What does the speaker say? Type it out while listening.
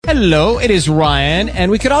Hello, it is Ryan,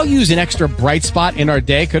 and we could all use an extra bright spot in our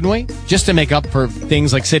day, couldn't we? Just to make up for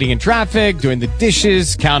things like sitting in traffic, doing the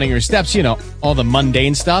dishes, counting your steps, you know, all the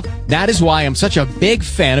mundane stuff. That is why I'm such a big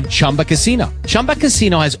fan of Chumba Casino. Chumba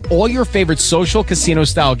Casino has all your favorite social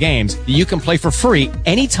casino-style games that you can play for free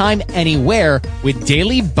anytime, anywhere with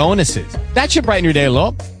daily bonuses. That should brighten your day a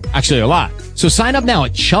little. Actually, a lot. So sign up now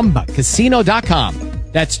at ChumbaCasino.com.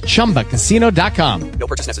 That's ChumbaCasino.com. No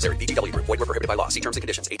purchase necessary. VGW Group. Void where prohibited by law. See terms and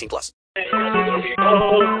conditions. 18 plus.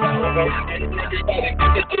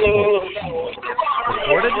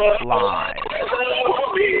 Recorded live.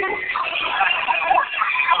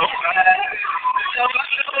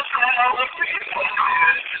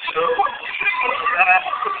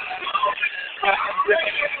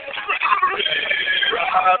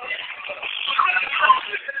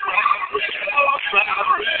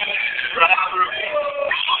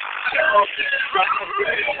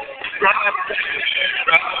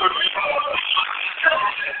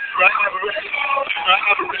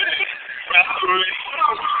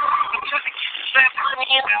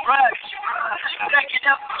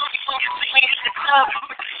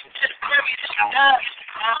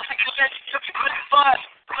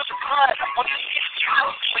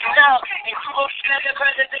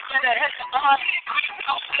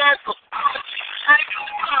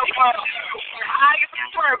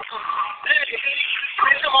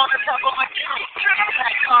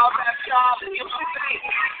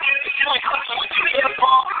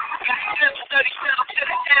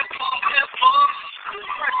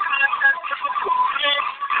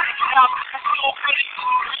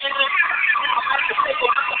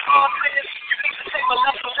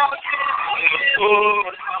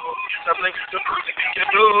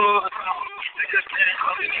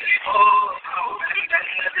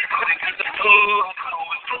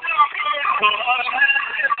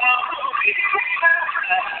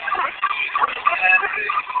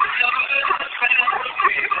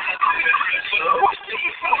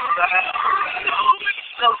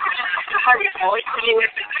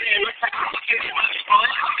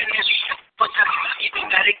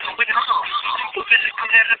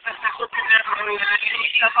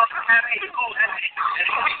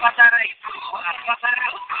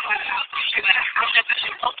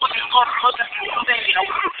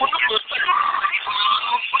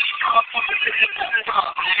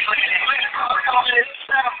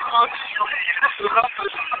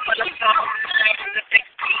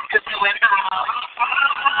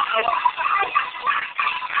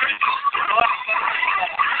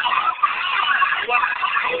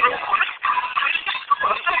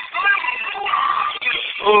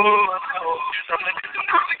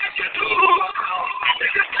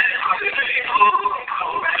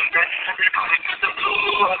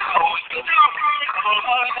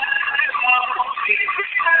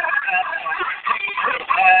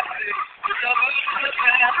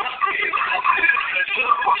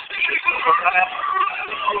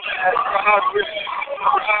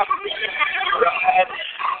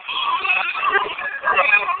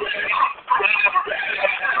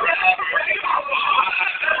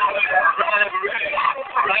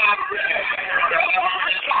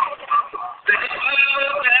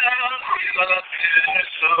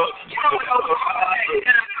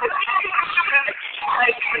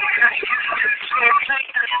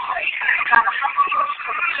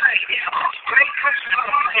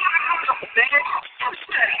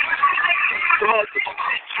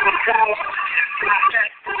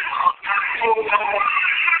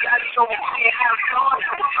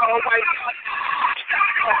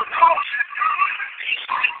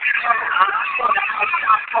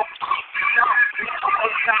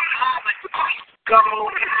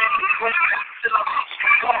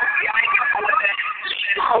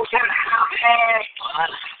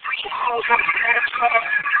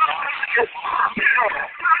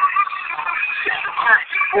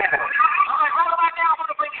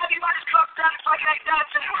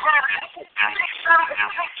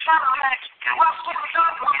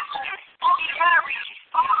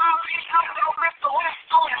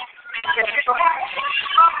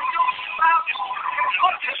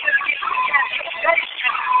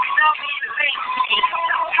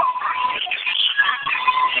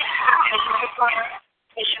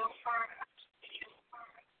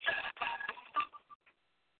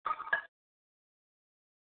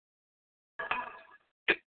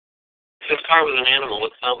 If this car was an animal,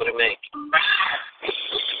 what sound would it make?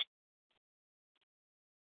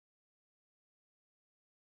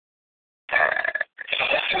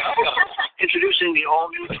 Introducing the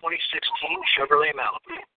all-new 2016 Chevrolet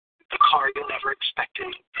Malibu, the car you'll never expected.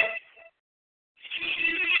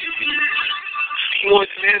 More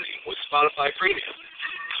demanding with Spotify Premium.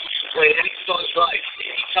 Play any song you like,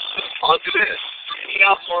 anytime, on demand, any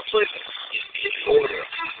album or playlist, in order,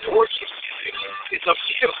 or keep music. It's up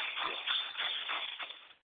to you.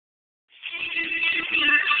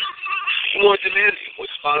 More demanding with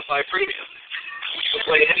Spotify Premium.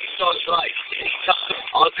 Play any song you like, anytime,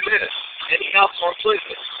 on demand, any album or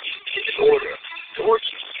playlist, in order, or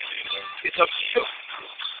keep music. It's up to you.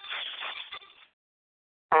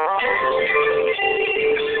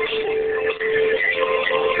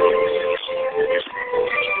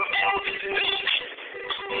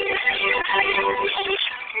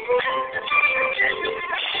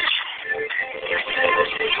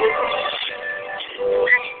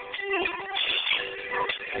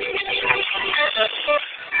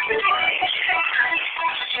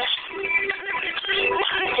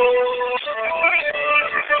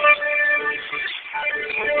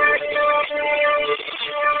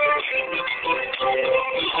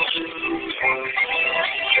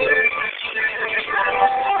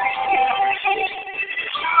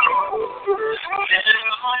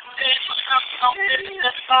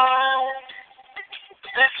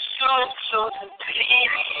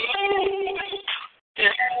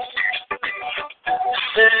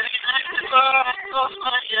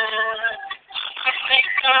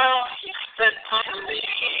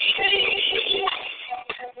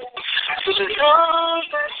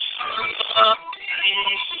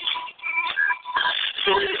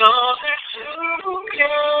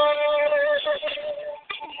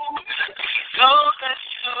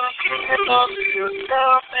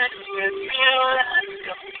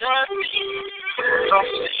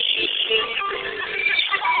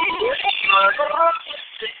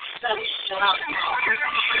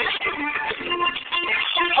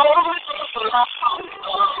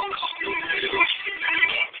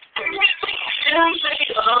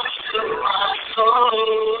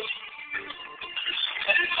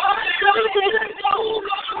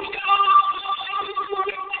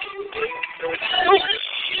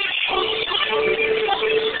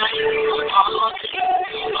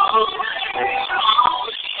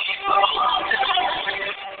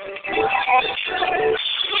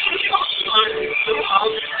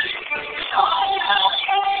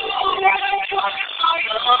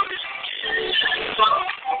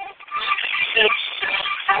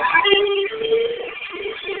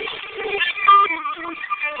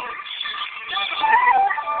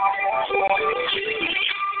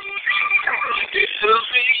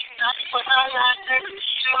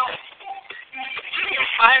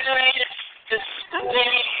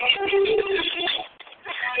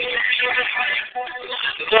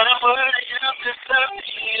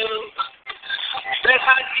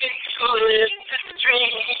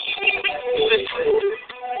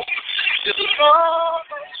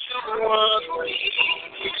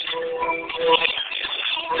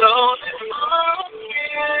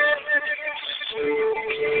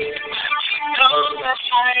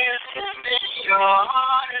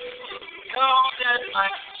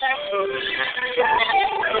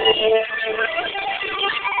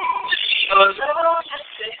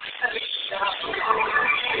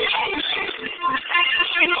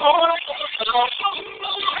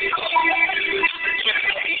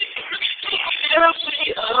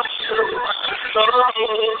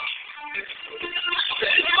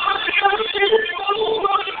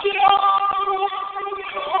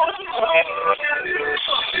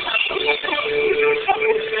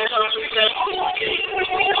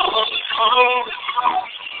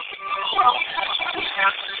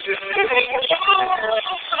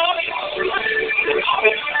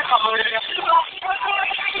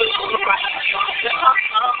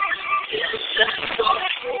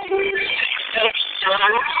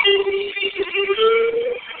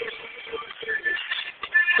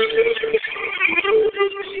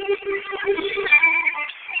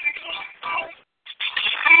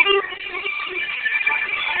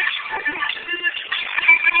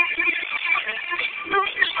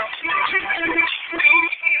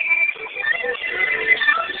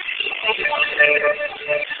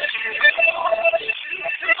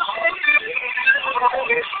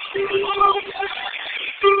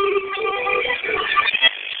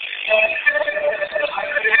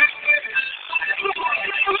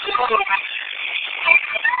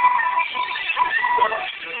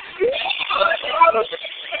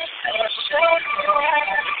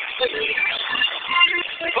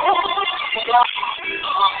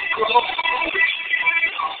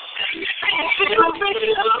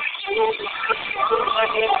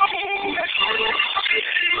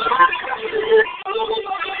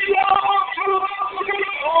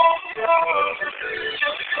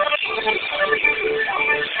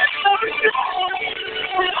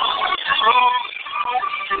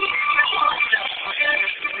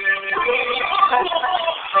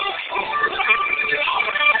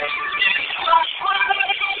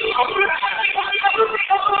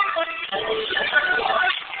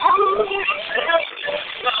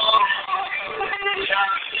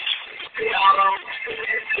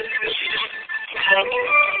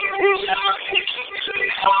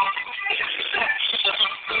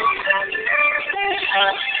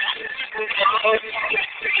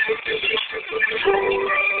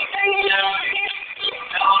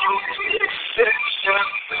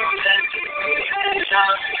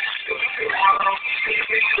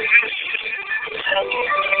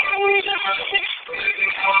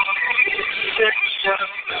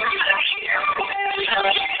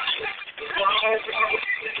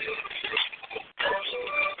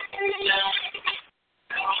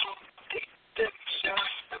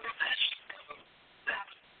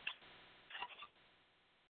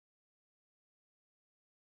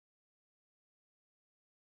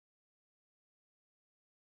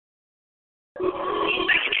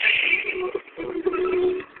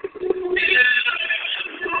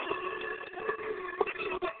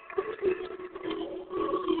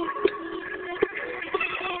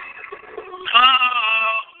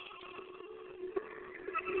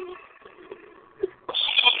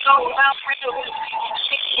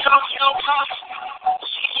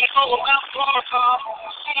 know about Florida.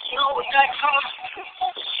 You know what that comes.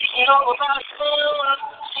 You know about school.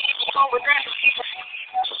 You know what that is.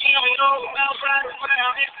 You know about right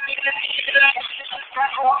around.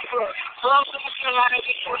 Love with the life.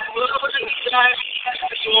 Love with the life.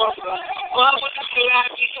 Love with the life. Love with the life.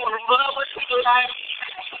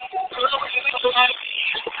 Love with the life.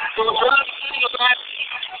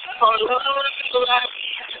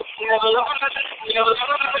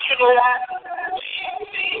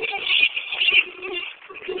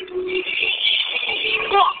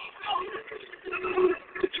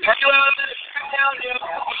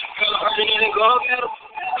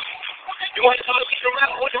 You want to come and get the rap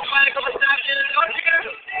with the flag of a side in the north here?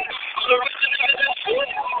 The rest of the day,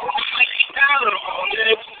 I keep down all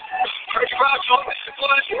day. Heard you rock, you want to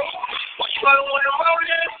what you want to roll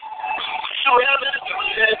in? So yeah, let's go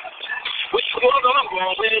ahead. What you want to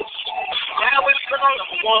go with? Now we're going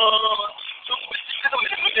to one. So we're going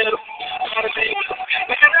to do it. How to take it.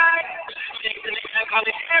 Take the next time, call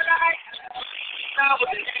it right. Now with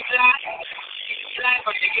the next time. Like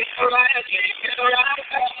when you get to right, you get to right.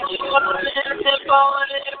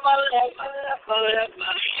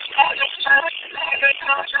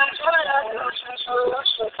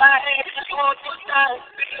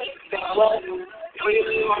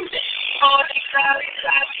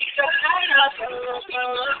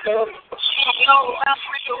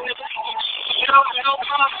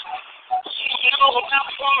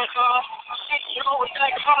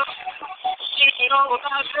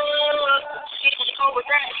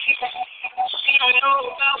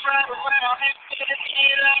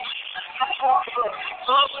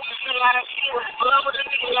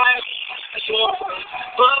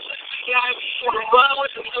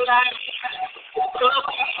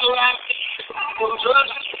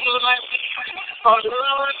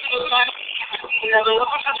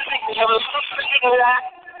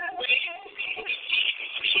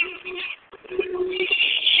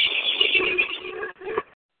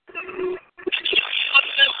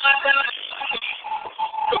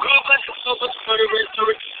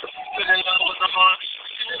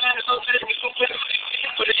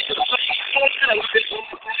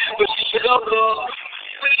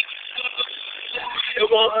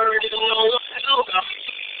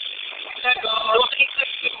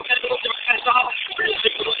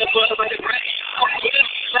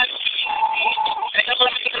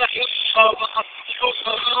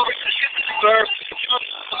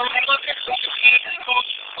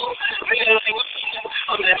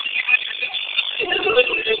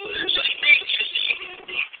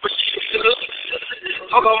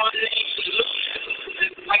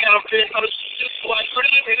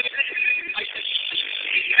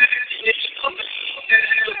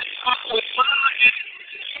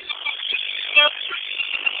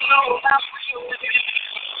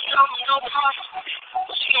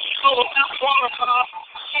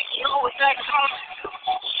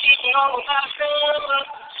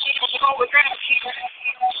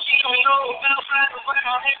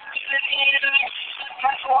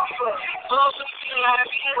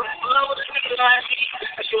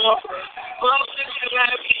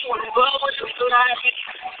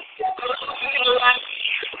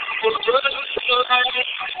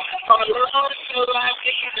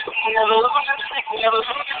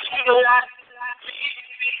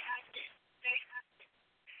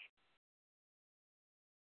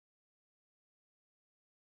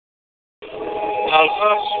 I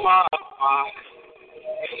lost my mind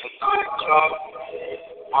in the nightclub,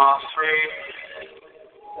 my free.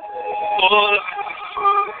 All I can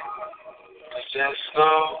find is just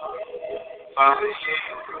nobody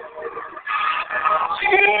here.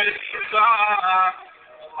 Even if you die,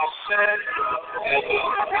 I said never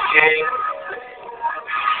again.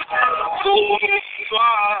 Who if you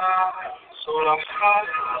die, so I'm fine.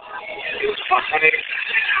 It's funny.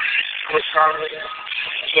 I'm sorry.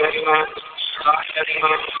 Just not.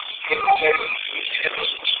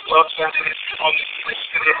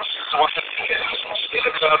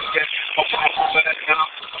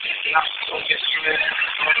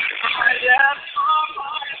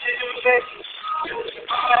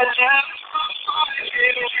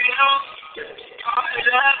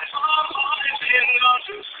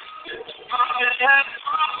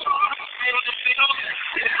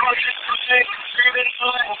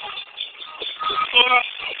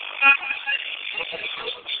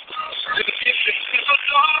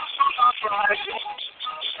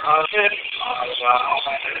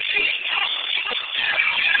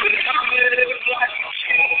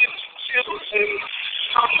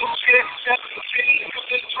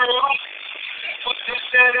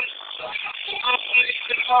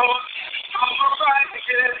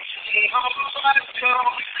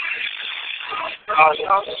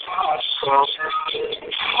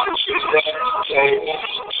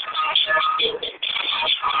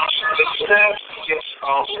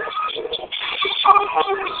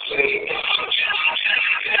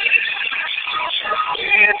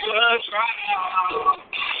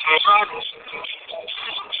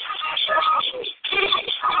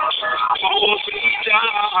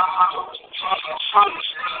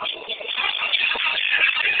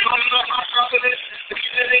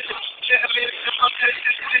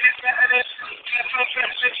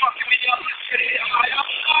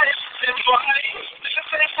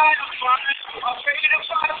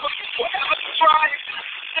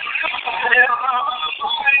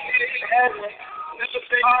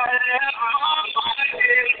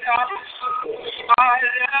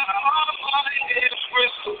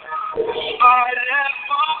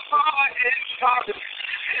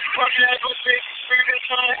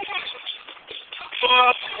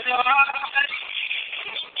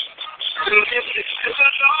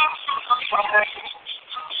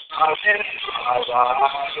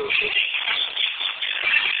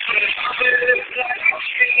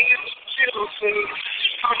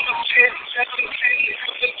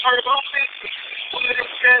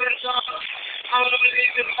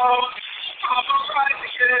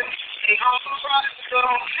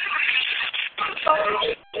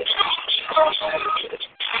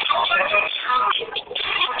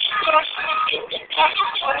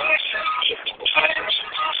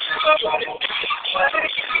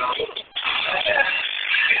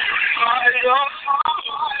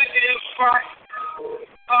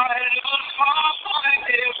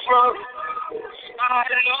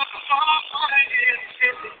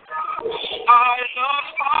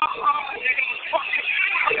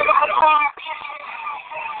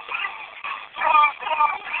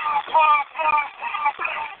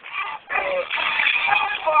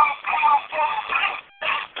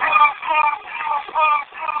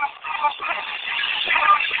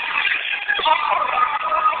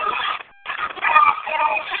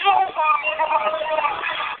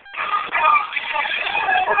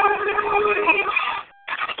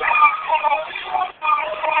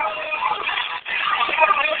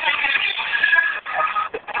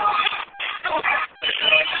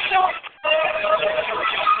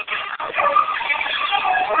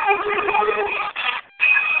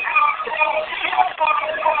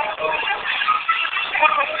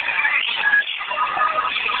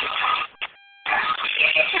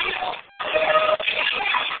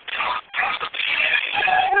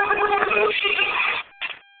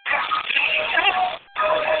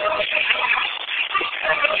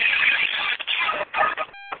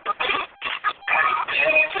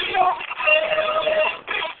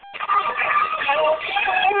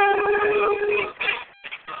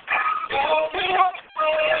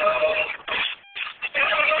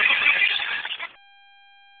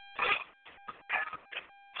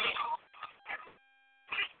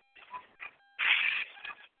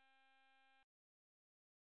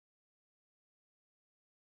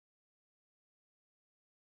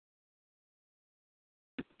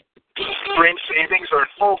 Spring savings are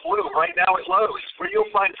in full bloom right now at Lowe's, where you'll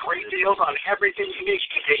find great deals on everything you need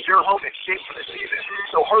to get your home in shape for the season.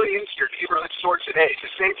 So hurry into your neighborhood store today to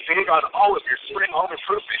save big on all of your spring home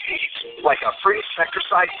improvement needs, like a free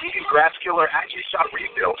Spectracide Weed and Grass Killer AccuShot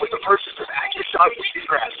refill with the purchase of AccuShot Weed and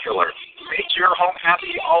Grass Killer. Make your home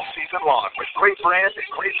happy all season long with great brands and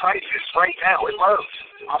great prices right now at Lowe's.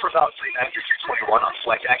 Offer about 3/9/21 on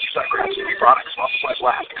select AccuShot Grass Killer products while supplies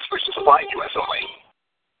last. Exclusive supply U.S. only.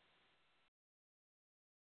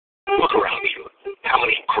 Look around you. How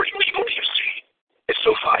many great people do you see? At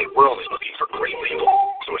SoFi, we're always looking for great people.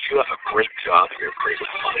 So if you have a great job and you're great with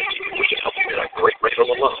money, we can help you get a great rate on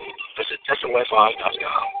the loan. Visit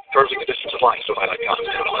SOFI.com. Terms and conditions apply. SoFi.com.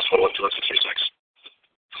 MLS 112-636.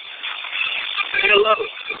 Hello.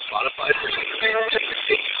 Spotify for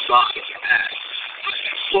take a song in your ass.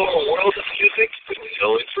 Explore a world of music with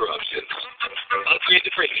no interruptions. Upgrade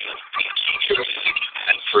to premium. Keep your music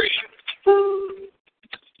and free.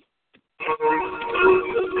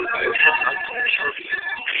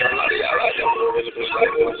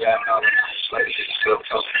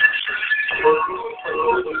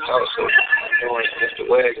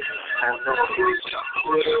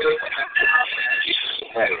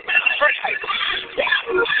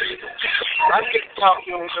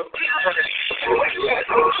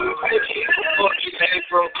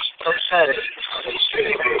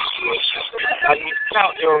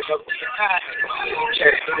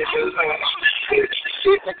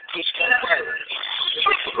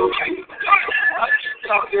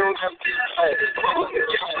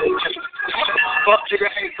 Fuck nigga,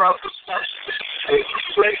 hate bro.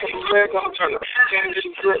 Leg on turn. Can't just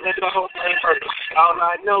do it, let the whole thing hurt. All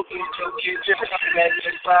I know is your kids just back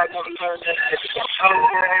and flag on the turn. I don't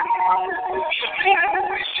care.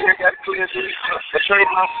 Shit got clear. I train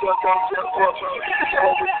myself on the floor.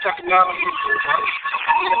 Talking about me.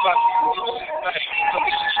 If I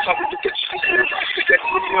to get you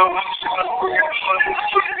know, I'm trying to bring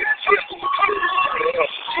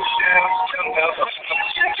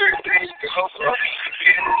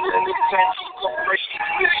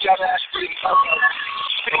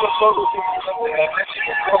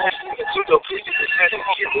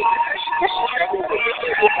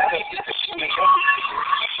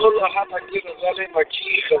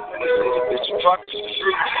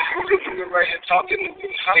right here talking.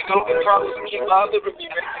 I don't be promised to keep all the review.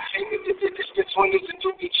 Between us and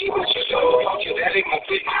two achievements, that ain't my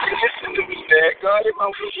business. Listen to me, man. God, if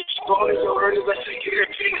I'm going your earnings, I take care of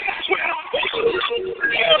you.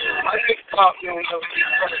 I think pop, you know,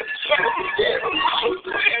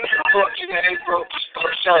 fuck you, man, bro.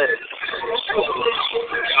 I'm sorry.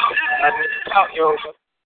 I think pop, yo.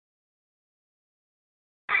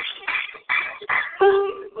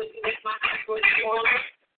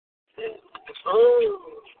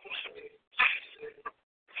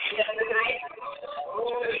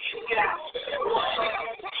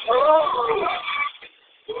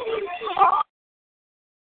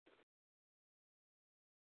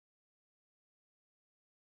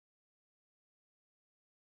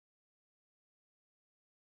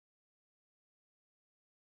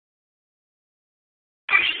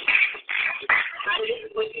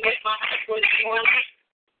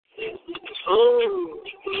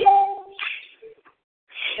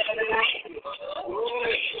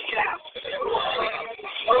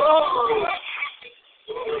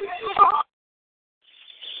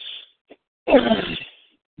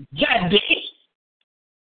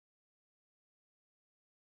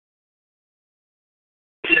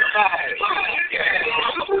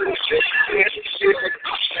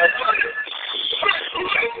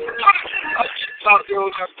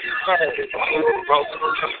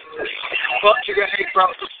 Fuck you, hate bro.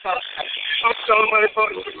 I'm so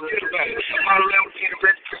motherfuckers get about it. I don't know get a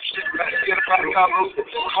red shit about it. Get about it, I'm moving.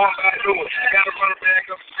 On by doing. Gotta run a bag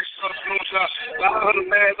up, 6 shots. 500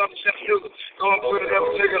 bags up, 7 niggas. Go and put it up,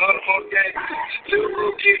 take 100 on gang.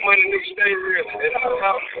 Get money, niggas stay real. And I'll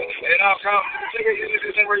count.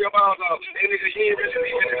 Niggas ain't where your balls off. And niggas, you ain't really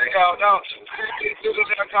need it. They call down. Niggas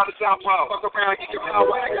that I call the South Paul. Fuck around, get your power.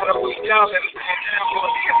 I got a week down. Let us get down for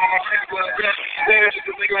it. There's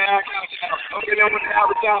the nigga I got. Okay, then when the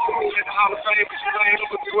hour down for me in the Hall of Fame, but you ain't able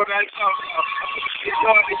to do what I talk about. It's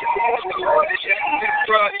hard to get this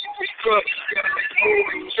crud. You gotta make a move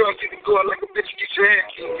in your truck, get the door like a bitch, get your head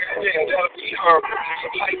killed. Yeah, that'll be hard.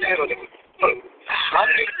 Like that on it. I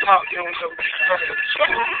think talk, you don't know.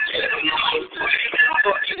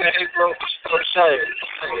 Fuck you, hey, bro. I'm sorry.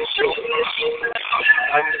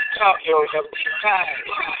 I think talk, you don't know. Tired.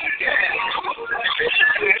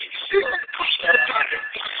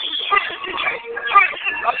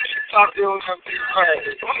 Talk, you don't know.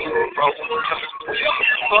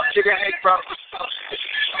 Fuck you, hey, bro.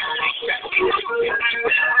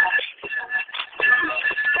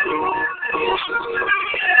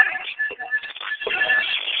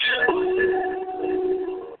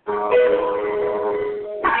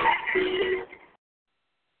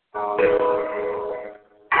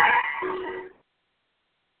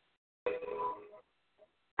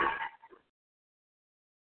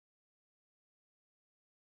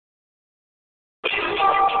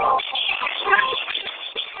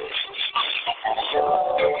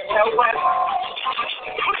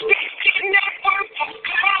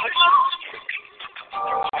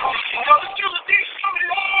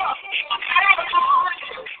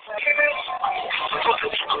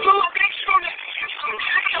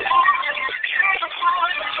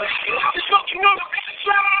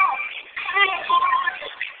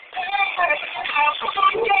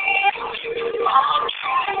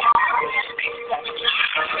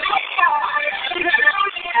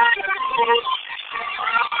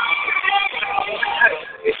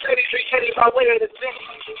 By way of the thing,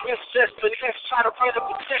 princess, but let's try to run up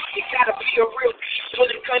the test. You gotta be a real piece for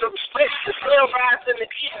the kind of respect. The sun rise in the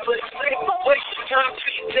east, but it's late. Waste the time to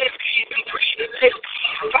your dead kid, be pretty to take.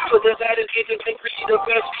 Papa does that and get the pretty the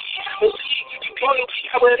best. But see, you can go and see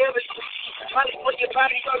whatever you see. Money for your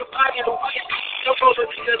body, on the body of the way. No problem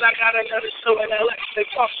because I got another show in LA. They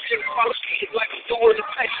talk shit, follow shit like I'm doing the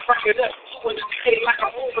place, rock it up, doing the day like I'm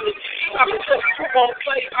moving it. I was just on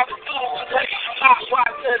play. I was on play. I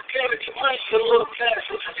watch that carry the punch a little fast.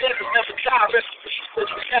 Never die. Rest in peace to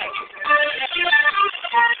the cat.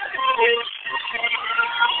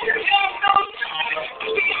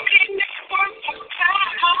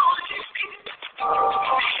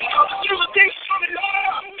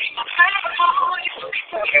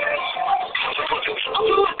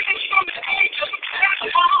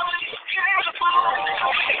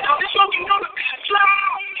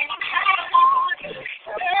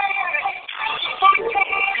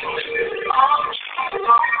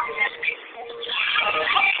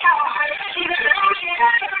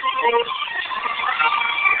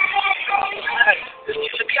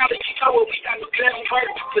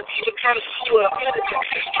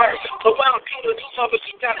 But when I'm doing this stuff, if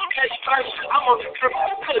you got to catch first, I'm on the trip,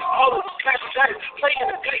 put all of the catch first, play in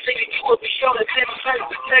the place, and you will be shown at next first,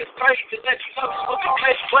 the next first, the next stuff, look at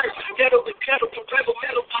catch first, kettle to kettle, from rebel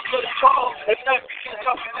metal, to the call, and not get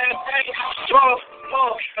up and ass dang, draw,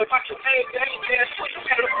 fall, if I can pay a game, man, switch,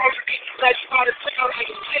 kettle, first, let's start it, play out like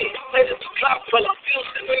a shit, let it drop, but I feel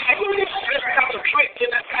the way I do, let's got a trick,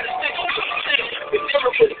 and I got a stick, it's never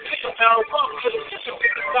with a pick up, I'll walk to the system,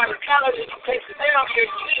 if it's not a college, it takes it down, here,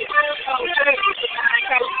 shit.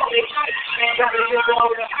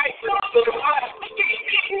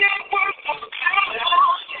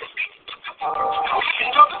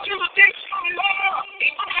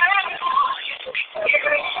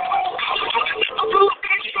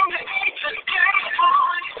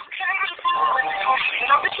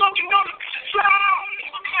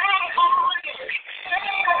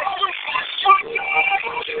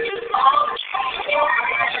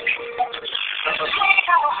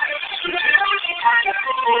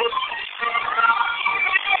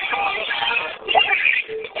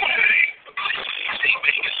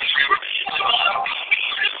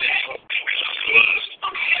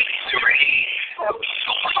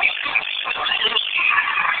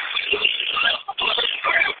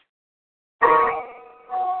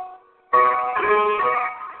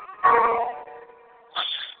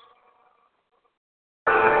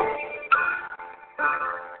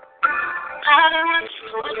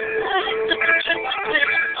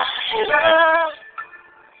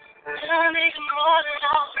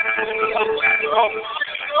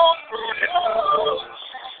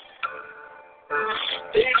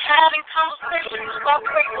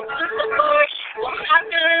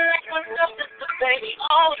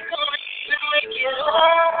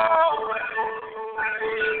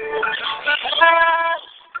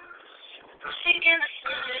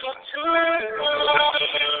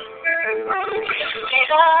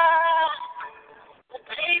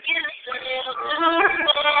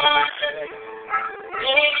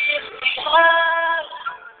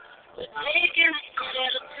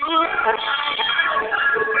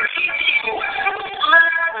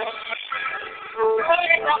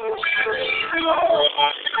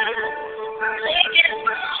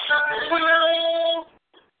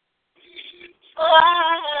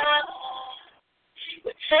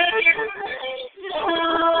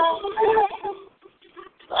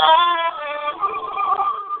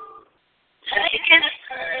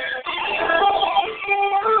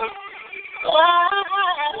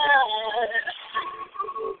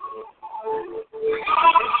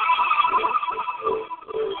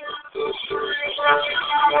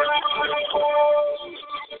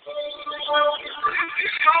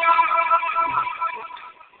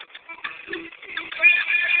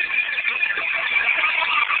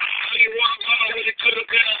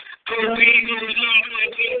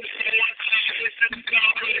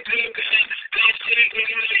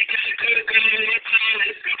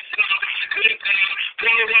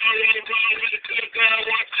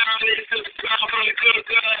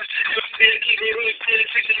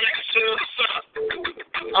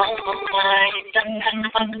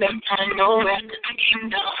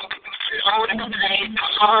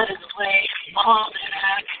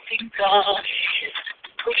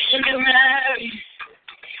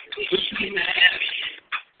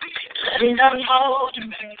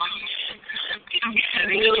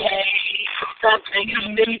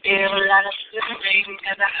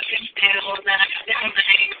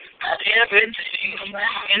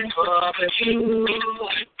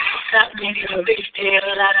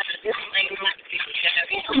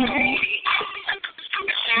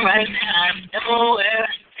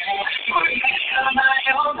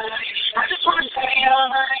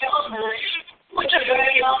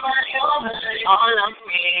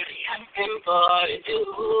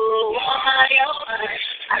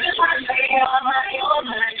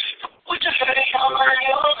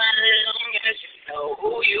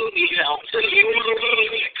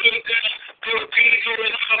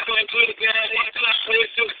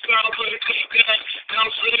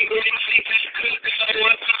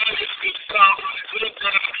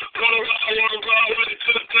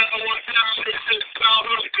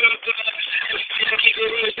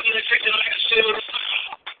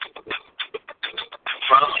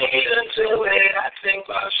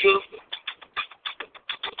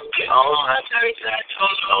 all my days I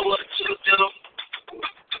don't know what to do.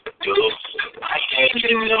 I can't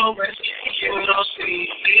give no rest, can't give no sleep.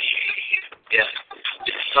 Yeah.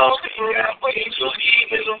 It's all I wait to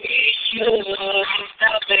even meet you.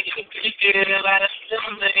 Stop making a big deal out of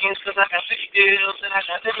some things, cause I got big deals and I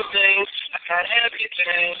got little things. I got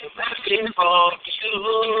everything, I'm asking for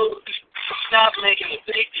you. Stop making a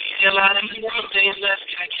big deal out of little things, let's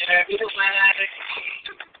get carried away.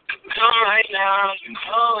 Come right now, you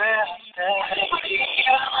know where I stay.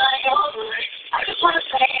 I just wanna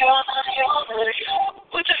say you're my yours.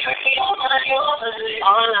 Would you hurt me, you're my yours.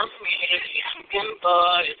 All I'm really asking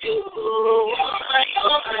for is you. You're my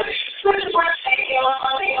yours. I just wanna say you're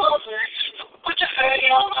my yours. Would you hurt me,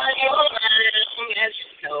 you're my yours. Yes,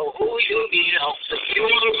 you know who you belong to. You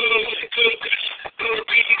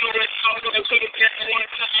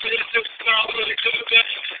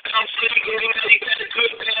I'm sitting here and I got a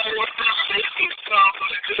good guy. What the fuck is this song?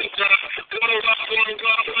 Good guy. What a rock, what a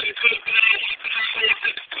rock, what a good guy.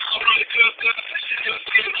 All right, good guy. Just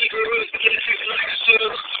get a nigga who's getting his like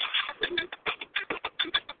shit.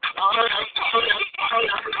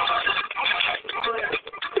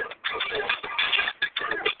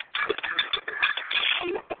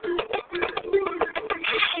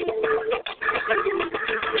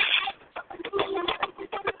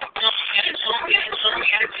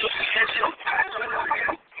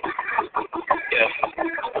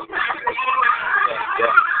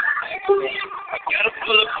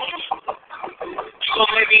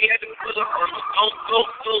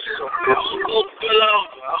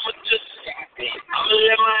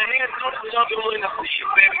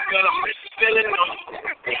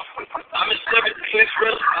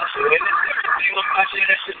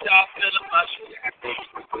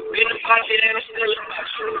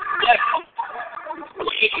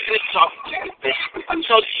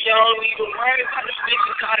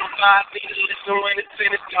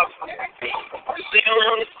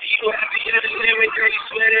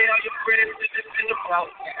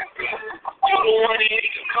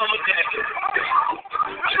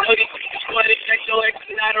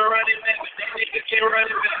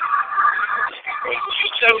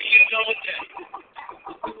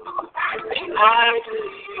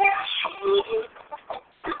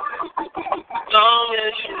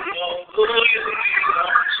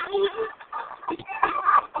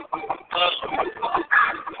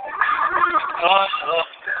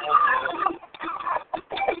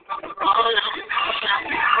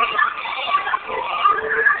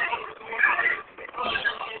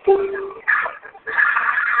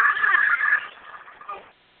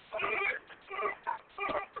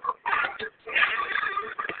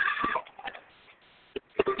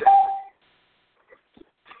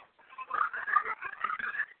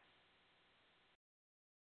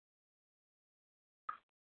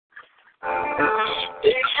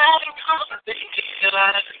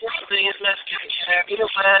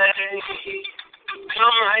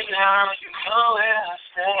 Come right now, you know where I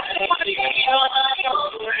stay.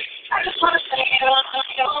 I just wanna say you're my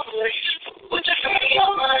yours. Would you hurt me,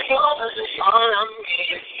 you're my yours. All I'm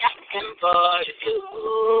really asking for is you.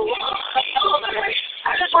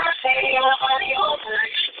 I just wanna say you're my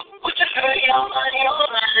yours. Would you hurt me, you're my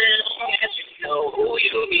yours. Yes, you know who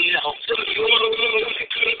you belong to.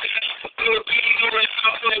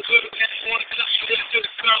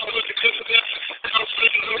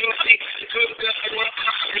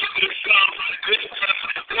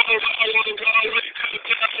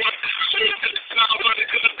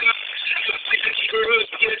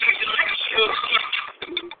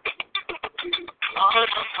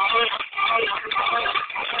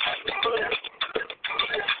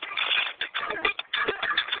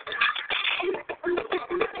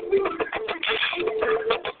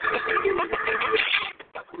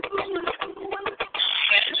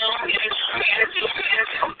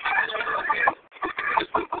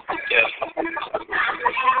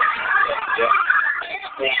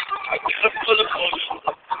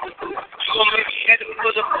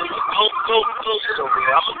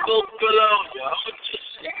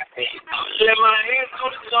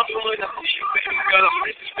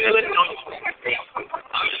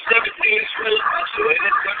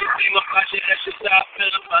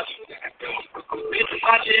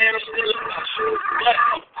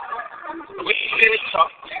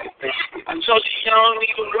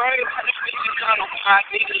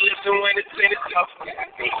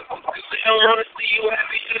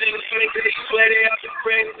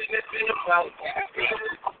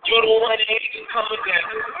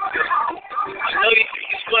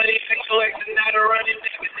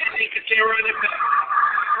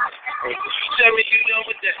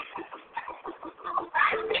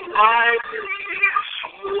 I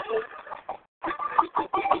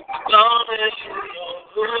love it.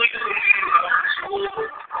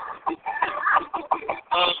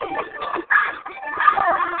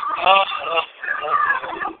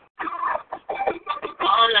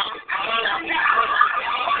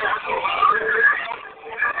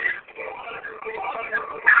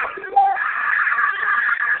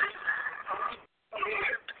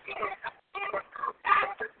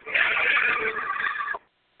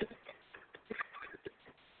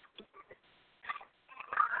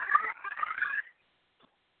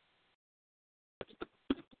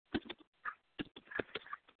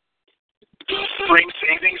 Spring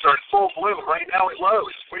savings are in full bloom right now at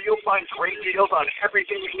Lowe's, where you'll find great deals on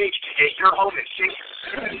everything you need to get your home in shape.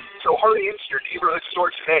 So hurry into your neighborhood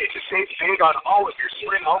store today to save big on all of your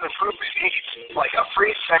spring home improvement needs, like a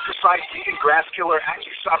free insecticide vegan grass killer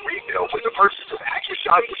AccuShot refill with the purchase of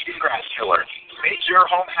AccuShot vegan grass killer. Make your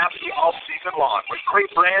home happy all season long with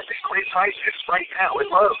great brands and great prices right now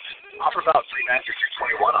at Lowe's. Offer about free mattress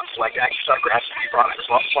through 21 on select AccuShot grass seed products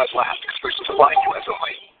while supplies last. Exclusive supply U.S.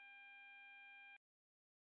 only.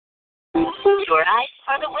 Your eyes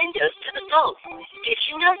are the windows to the soul. Did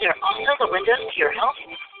you know they're also the windows to your health?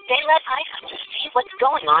 They let eye doctors see what's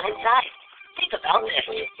going on inside. Think about this.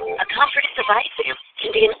 A comprehensive eye exam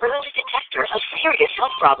can be an early detector of serious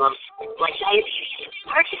health problems like diabetes,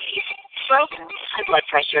 heart disease, stroke, high blood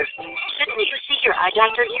pressure. Shouldn't you see your eye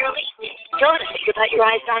doctor yearly? Go to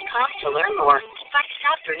thinkaboutyoureyes.com to learn more. Find a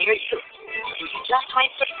doctor near you. You just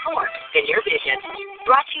might save more than your vision.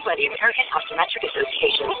 Brought to you by the American Optometric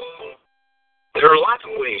Association. There are lots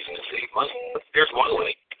of ways to save money. Here's one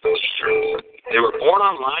way. T-shirts. They were born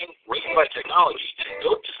online, raised by technology, and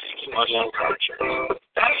built to save you money on car insurance.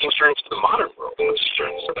 That's insurance for the modern world of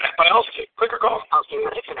insurance. Backed by Allstate. Click or call. Allstate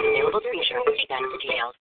products are not available through insurance. See guide for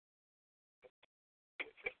details.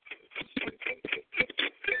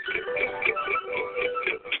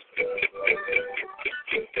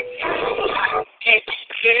 Can't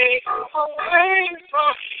stay away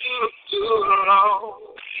from you too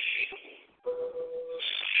long.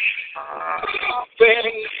 When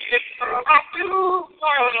if I do,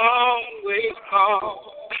 I'll always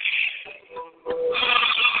call.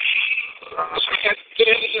 Can't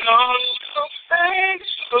get on so fast,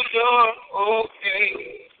 so you're okay.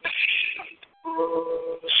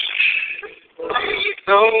 You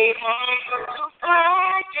don't want to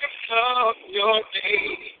brighten up your day.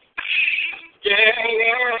 Yeah,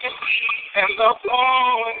 and the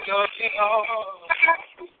point of it all,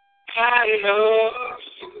 I love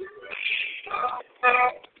you.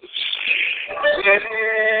 Yeah.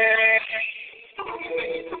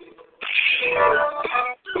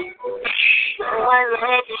 Oh, I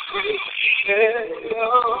love you. Yeah.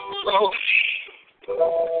 Oh.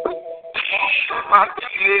 My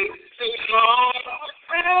days too long,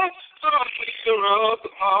 and something up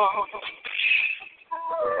on.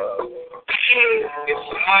 It's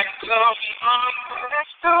like someone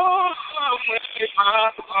stole away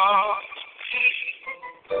my heart.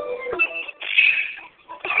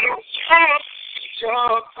 Such a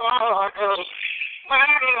part of my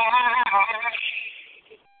life.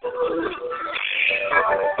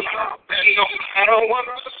 And no matter what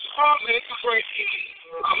the storm is breaking,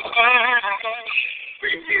 I'm fine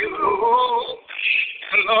with you.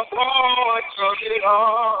 And the voice of it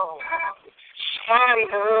all, I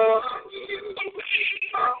love you.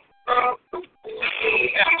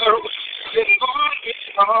 And the reason for it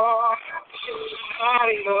all, I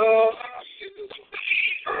love you.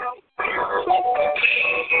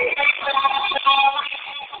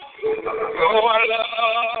 Oh, I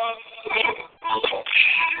love you.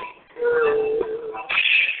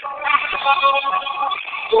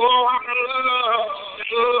 Oh, I love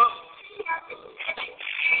you.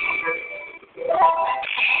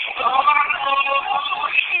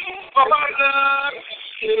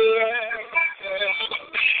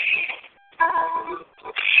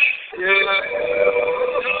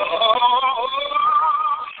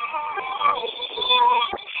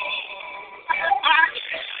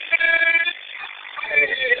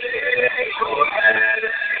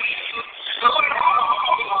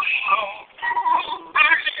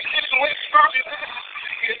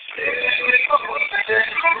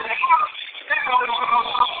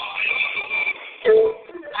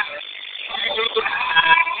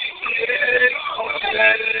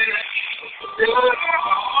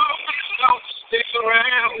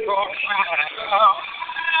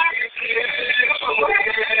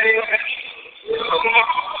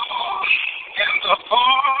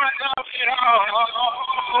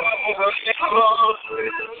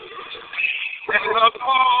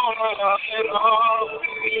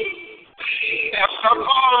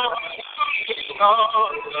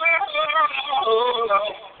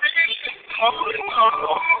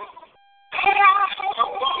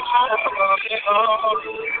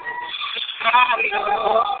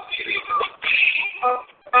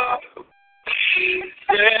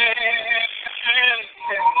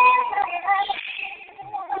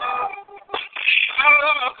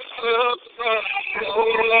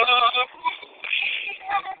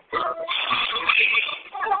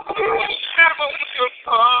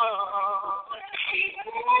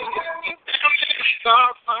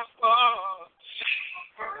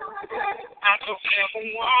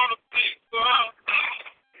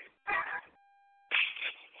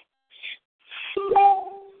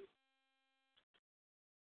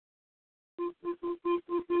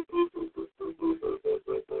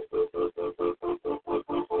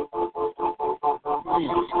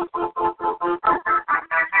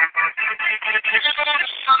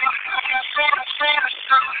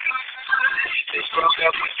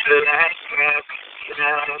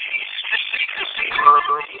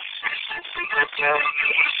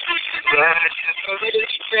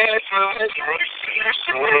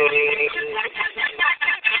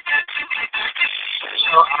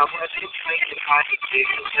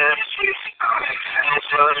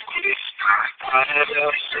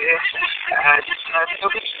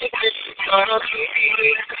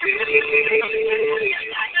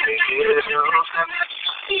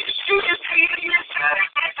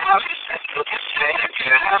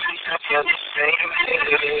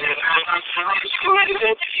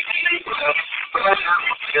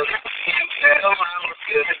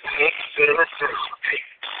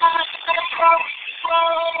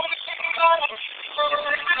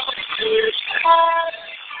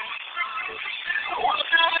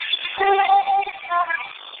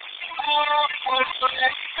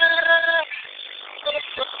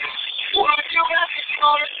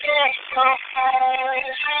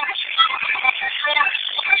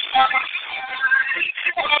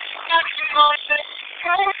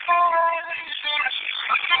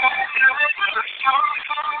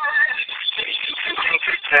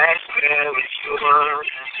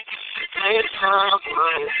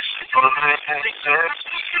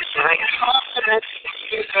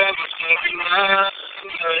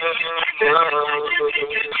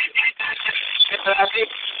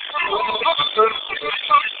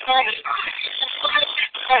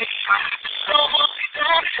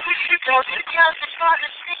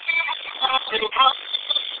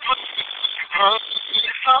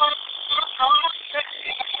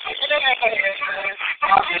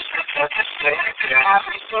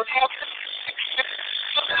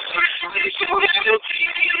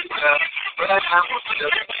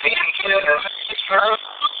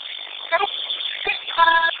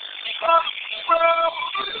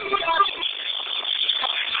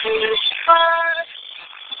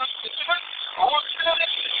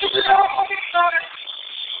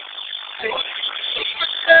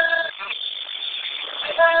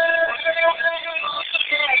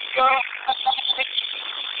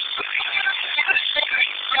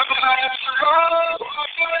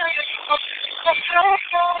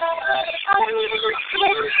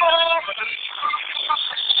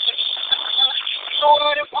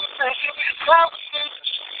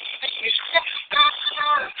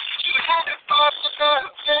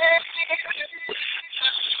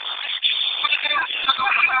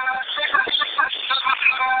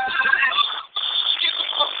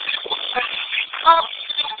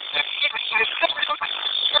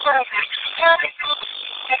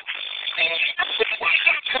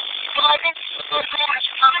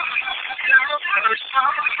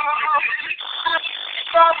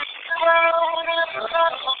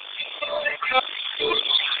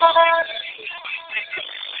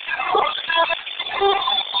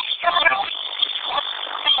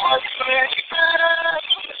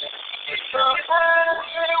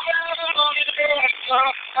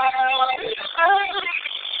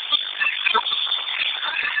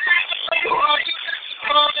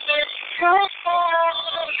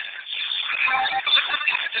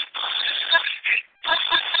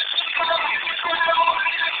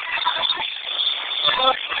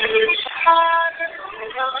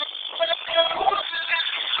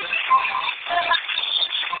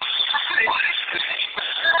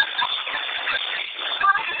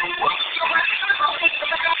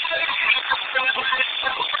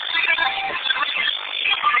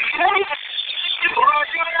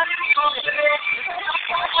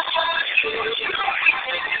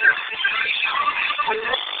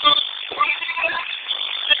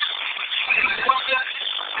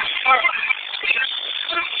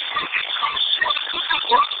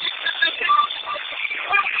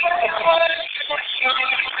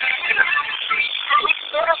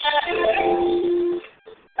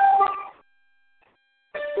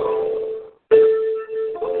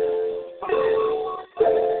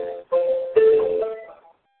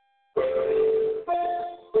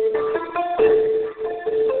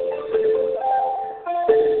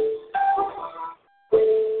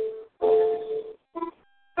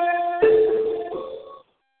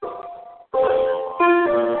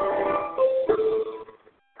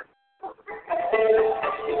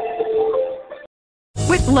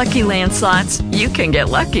 Lucky Land Slots, you can get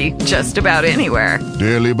lucky just about anywhere.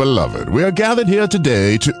 Dearly beloved, we are gathered here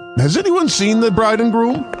today to... Has anyone seen the bride and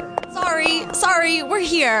groom? Sorry, we're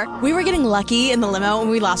here. We were getting lucky in the limo and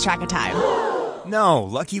we lost track of time. No,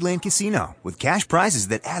 Lucky Land Casino, with cash prizes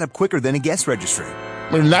that add up quicker than a guest registry.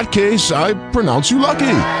 In that case, I pronounce you lucky.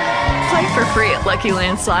 Play for free at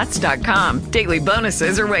LuckyLandSlots.com. Daily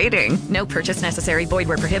bonuses are waiting. No purchase necessary. Void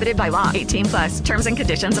where prohibited by law. 18+. Terms and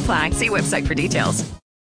conditions apply. See website for details.